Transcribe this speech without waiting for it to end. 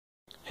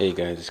Hey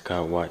guys, it's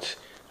Kyle Watts.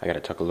 I gotta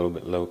talk a little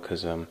bit low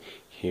because I'm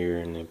here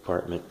in the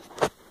apartment.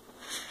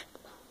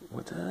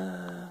 What's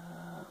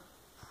up?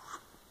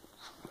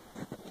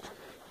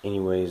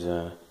 Anyways,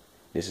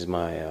 this is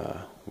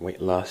my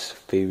weight loss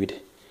food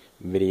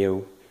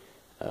video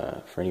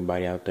for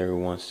anybody out there who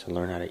wants to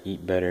learn how to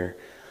eat better.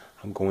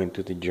 I'm going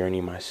through the journey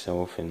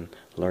myself and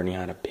learning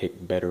how to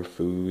pick better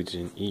foods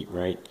and eat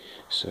right.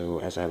 So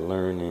as I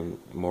learn and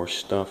more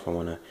stuff, I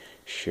want to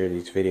share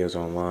these videos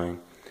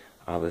online.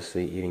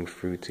 Obviously, eating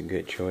fruit's a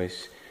good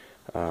choice.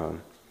 At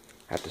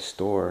the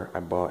store, I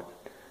bought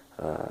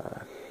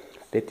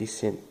 50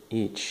 cents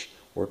each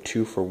or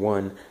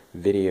 2-for-1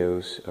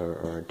 videos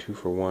or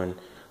 2-for-1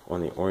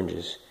 on the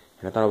oranges,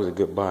 and I thought it was a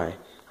good buy.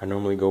 I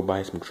normally go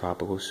buy some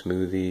tropical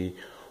smoothie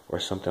or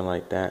something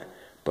like that,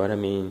 but I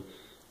mean,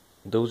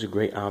 those are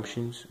great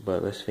options.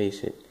 But let's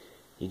face it,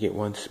 you get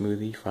one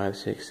smoothie, $5,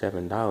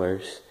 $6,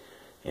 $7,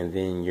 and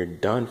then you're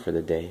done for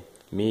the day.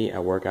 Me, I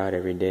work out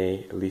every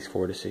day, at least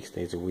 4 to 6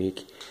 days a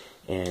week,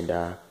 and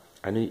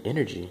I need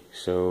energy.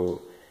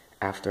 So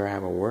after I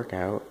have a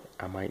workout,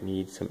 I might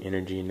need some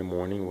energy in the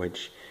morning,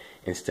 which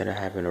instead of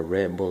having a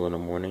Red Bull in the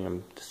morning,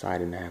 I'm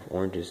deciding to have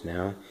oranges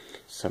now.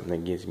 Something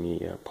that gets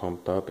me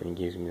pumped up and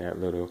gives me that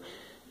little,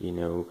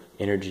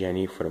 energy I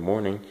need for the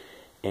morning.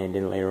 And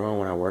then later on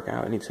when I work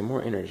out, I need some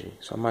more energy.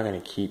 So I'm not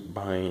going to keep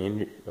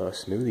buying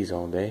smoothies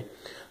all day.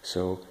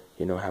 So,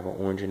 have an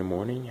orange in the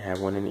morning,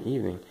 have one in the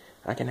evening.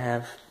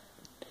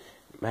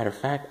 Matter of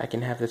fact, I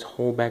can have this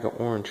whole bag of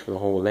orange for the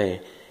whole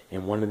day,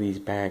 and one of these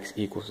bags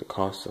equals the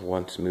cost of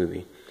one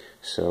smoothie.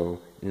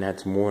 So, and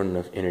that's more than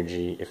enough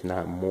energy, if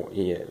not more.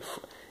 Yeah,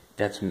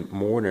 that's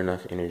more than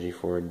enough energy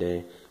for a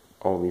day.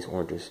 All these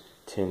oranges,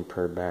 10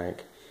 per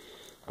bag.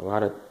 A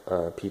lot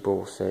of people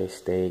will say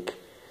steak,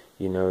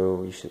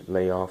 you should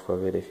lay off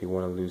of it if you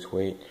want to lose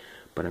weight.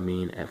 But I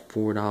mean, at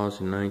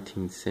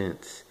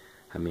 $4.19,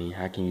 I mean,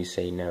 how can you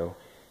say no?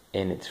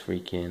 And it's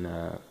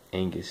freaking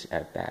Angus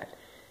at that.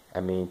 I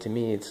mean, to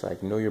me, it's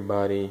like, know your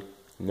body,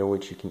 know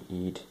what you can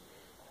eat,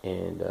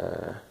 and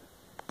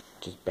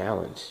just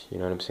balance, you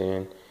know what I'm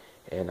saying?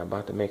 And I'm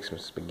about to make some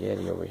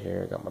spaghetti over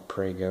here. I got my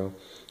Prego.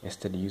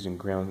 Instead of using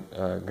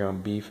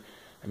ground beef,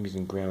 I'm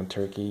using ground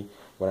turkey.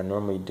 What I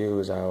normally do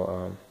is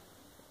I'll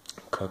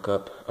cook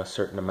up a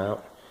certain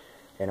amount,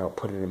 and I'll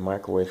put it in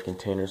microwave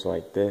containers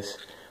like this.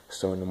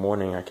 So in the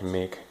morning, I can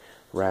make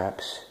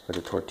wraps with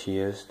the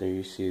tortillas. There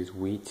you see is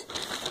wheat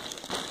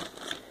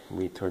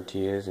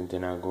tortillas, and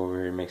then I'll go over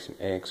here and make some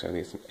eggs. So I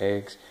get some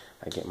eggs,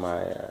 I get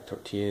my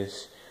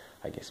tortillas,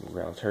 I get some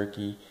ground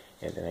turkey,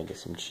 and then I get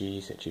some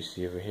cheese that you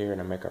see over here,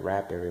 and I make a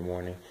wrap every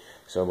morning.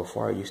 So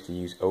before I used to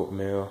use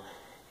oatmeal,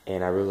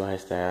 and I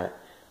realized that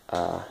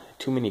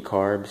too many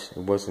carbs,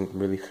 it wasn't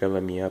really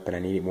filling me up, and I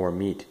needed more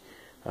meat.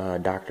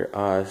 Dr.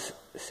 Oz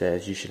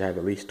says you should have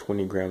at least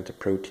 20 grams of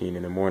protein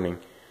in the morning.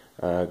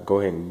 Go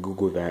ahead and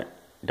Google that.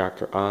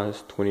 Dr.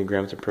 Oz, 20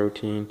 grams of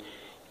protein.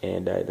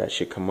 And that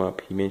should come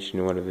up. He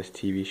mentioned one of his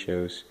TV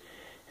shows.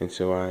 And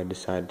so I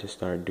decided to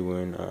start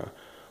doing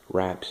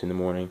wraps in the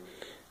morning.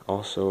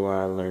 Also,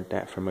 I learned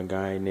that from a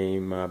guy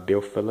named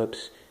Bill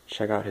Phillips.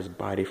 Check out his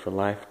Body for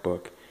Life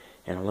book.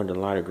 And I learned a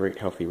lot of great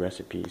healthy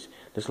recipes.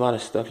 There's a lot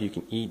of stuff you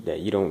can eat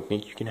that you don't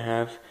think you can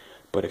have.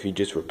 But if you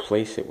just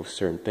replace it with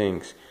certain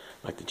things.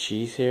 Like the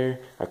cheese here,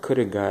 I could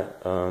have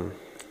got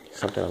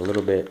something a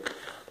little bit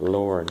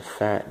lower in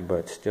fat.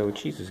 But still,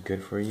 cheese is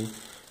good for you.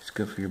 It's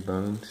good for your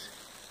bones.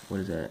 What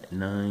is that,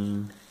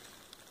 9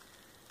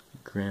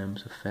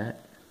 grams of fat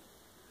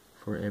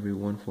for every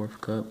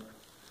 1/4 cup,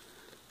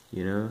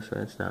 so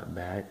that's not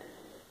bad.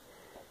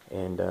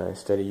 And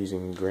instead of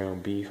using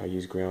ground beef, I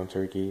use ground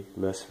turkey,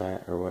 less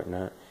fat or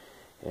whatnot,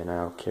 and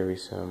I'll carry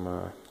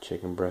some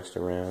chicken breast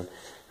around.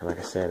 And like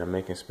I said, I'm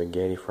making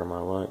spaghetti for my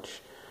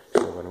lunch,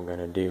 so what I'm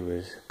gonna do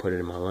is put it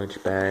in my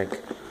lunch bag,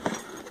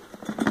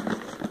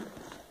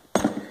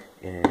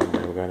 and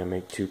I'm gonna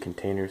make 2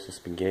 containers of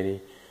spaghetti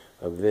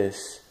of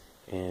this,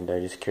 and I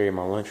just carry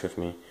my lunch with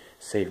me,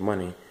 save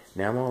money.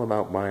 Now I'm all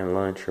about buying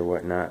lunch or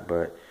whatnot,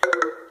 but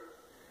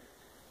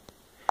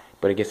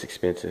it gets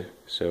expensive,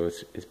 so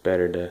it's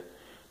better to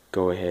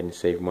go ahead and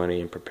save money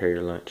and prepare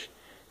your lunch.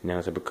 Now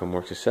as I become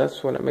more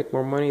successful and I make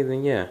more money,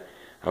 then yeah,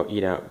 I'll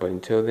eat out. But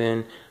until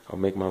then, I'll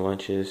make my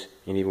lunches,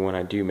 and even when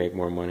I do make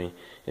more money,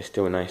 it's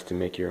still nice to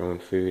make your own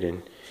food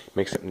and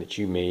make something that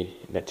you made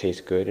that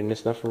tastes good. And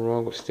there's nothing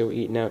wrong with still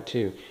eating out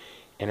too.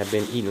 And I've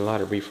been eating a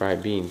lot of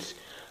refried beans.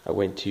 I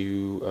went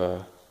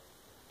to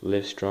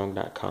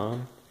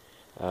Livestrong.com.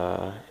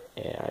 And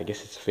I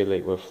guess it's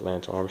affiliated with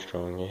Lance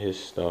Armstrong and his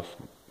stuff.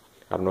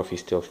 I don't know if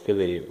he's still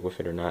affiliated with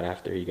it or not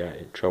after he got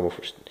in trouble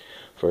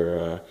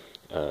for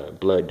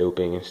blood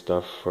doping and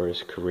stuff for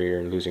his career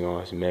and losing all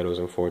his medals,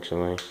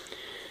 unfortunately.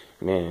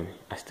 Man,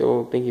 I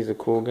still think he's a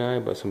cool guy,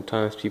 but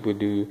sometimes people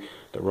do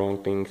the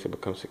wrong things to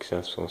become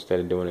successful instead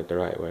of doing it the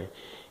right way.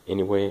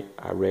 Anyway,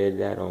 I read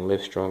that on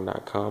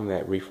Livestrong.com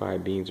that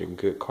refried beans are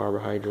good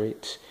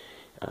carbohydrates.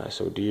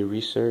 So do your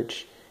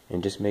research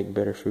and just make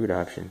better food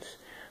options.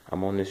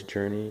 I'm on this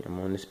journey, I'm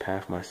on this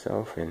path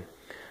myself, and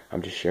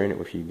I'm just sharing it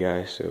with you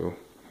guys. So,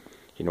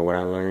 you know, what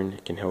I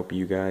learned can help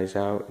you guys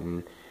out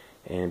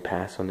and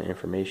pass on the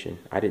information.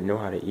 I didn't know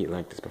how to eat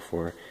like this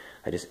before.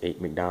 I just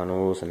ate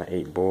McDonald's and I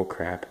ate bull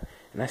crap,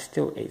 and I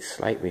still ate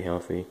slightly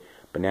healthy,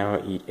 but now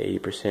I eat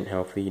 80%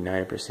 healthy,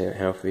 90%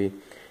 healthy,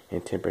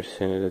 and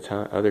 10% of the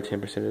time, other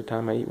 10% of the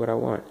time I eat what I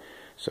want.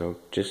 So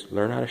just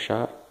learn how to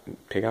shop,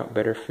 pick out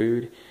better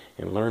food,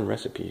 and learn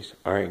recipes.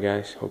 Alright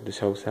guys, hope this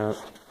helps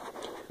out.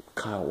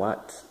 Kyle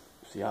Watts,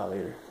 see y'all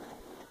later.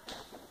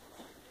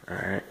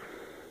 Alright.